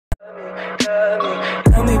love me.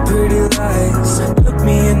 Tell me pretty lies, look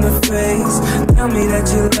me in the face. Tell me that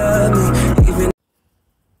you love me, even.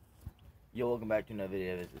 Yo, welcome back to another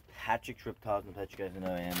video. This is Patrick Trip Talks, and let you guys know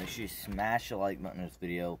who I am. Make sure you smash the like button on this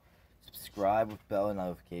video, subscribe with bell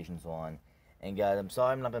notifications on. And guys, I'm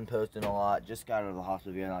sorry I've not been posting a lot. Just got out of the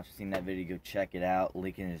hospital. If you haven't seen that video, go check it out.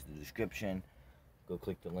 Link in the description. Go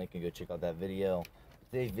click the link and go check out that video.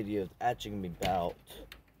 Today's video is actually going to be about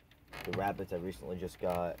the rabbits I recently just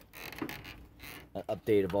got. An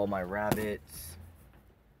update of all my rabbits.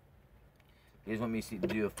 If you guys want me to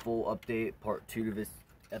do a full update, part 2 to this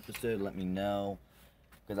episode, let me know.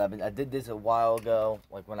 Because I did this a while ago,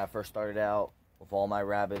 like when I first started out with all my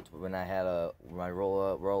rabbits, when I had my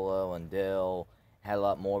Rolo and Dill, had a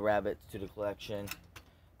lot more rabbits to the collection.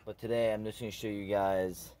 But today I'm just going to show you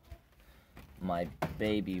guys my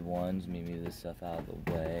baby ones. Let me move this stuff out of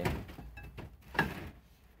the way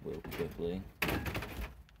real quickly.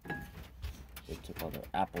 They took all the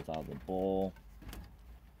apples out of the bowl.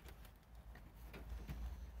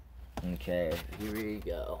 Okay, here we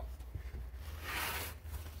go.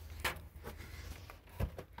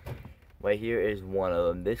 Right here is one of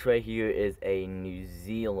them. This right here is a New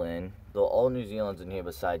Zealand. Though all New Zealand's in here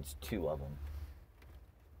besides 2 of them.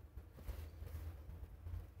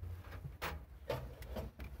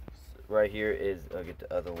 Right here is, I'll get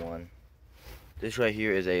the other one. This right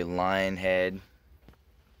here is a lion head.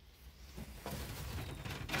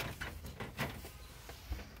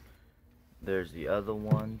 There's the other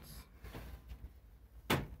ones.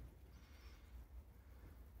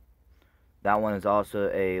 That one is also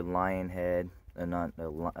a lion head, not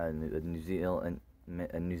a New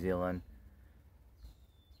Zealand.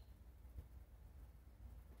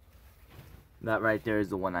 That right there is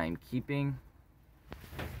the one I'm keeping.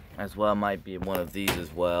 As well, might be one of these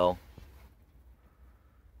as well.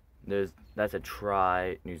 That's a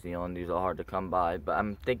New Zealand. These are hard to come by, but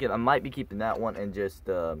I'm thinking I might be keeping that one, and just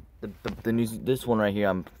this one right here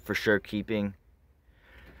I'm for sure keeping.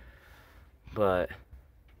 But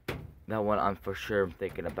that one I'm for sure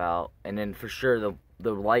thinking about, and then for sure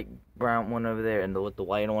the light brown one over there and the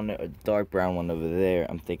white one or dark brown one over there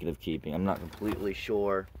I'm thinking of keeping. I'm not completely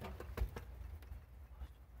sure.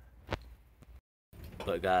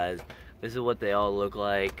 But guys, this is what they all look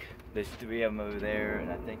like. There's 3 of them over there, and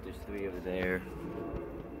I think there's 3 over there.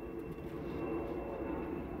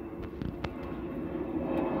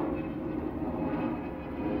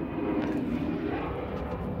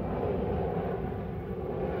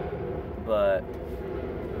 But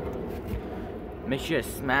make sure to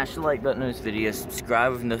smash the like button on this video,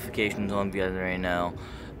 subscribe with notifications on if you guys already know.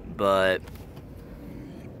 But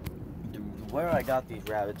where I got these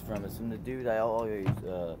rabbits from is from the dude I always,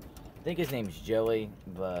 I think his name's Joey,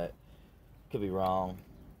 but could be wrong.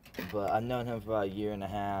 But I've known him for about 1.5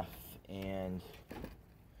 years, and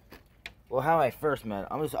well, how I first met,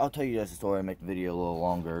 I'll tell you guys the story and make the video a little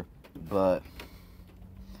longer. But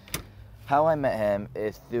how I met him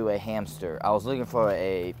is through a hamster. I was looking for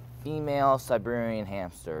a female Siberian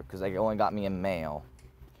hamster because they only got me a male,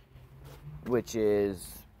 which is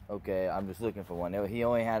okay. I'm just looking for one. He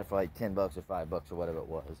only had it for like $10 or $5 or whatever it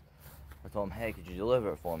was. I told him, hey, could you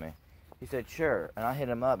deliver it for me? He said, sure. And I hit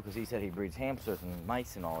him up because he said he breeds hamsters and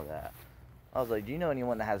mice and all that. I was like, do you know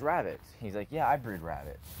anyone that has rabbits? He's like, yeah, I breed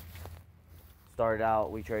rabbits. Started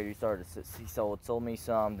out, he sold me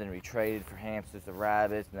some, then we traded for hamsters to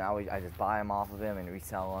rabbits. Now I just buy them off of him and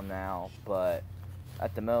resell them now. But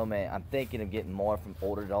at the moment, I'm thinking of getting more from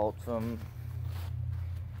older adults from him.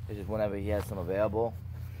 It's just whenever he has some available.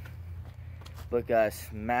 But guys,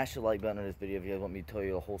 smash the like button on this video if you guys want me to tell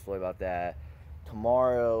you the whole story about that.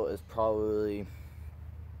 Tomorrow is probably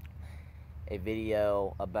a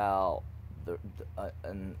video about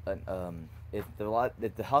if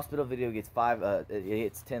the hospital video gets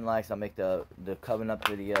 10 likes, I'll make the coming up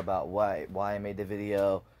video about why I made the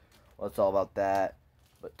video. Well, it's all about that.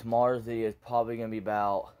 But tomorrow's video is probably gonna be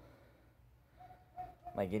about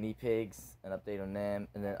my guinea pigs, an update on them,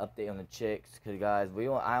 and then an update on the chicks. Cause guys,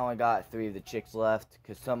 I only got 3 of the chicks left,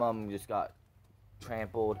 cause some of them just got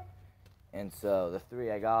trampled, and so the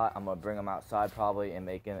 3 I got, I'm gonna bring them outside probably and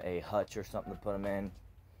make them a hutch or something to put them in.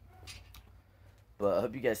 But I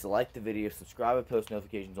hope you guys like the video, subscribe and post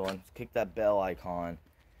notifications on, click that bell icon,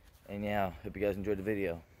 and yeah, hope you guys enjoyed the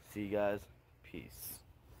video. See you guys, peace.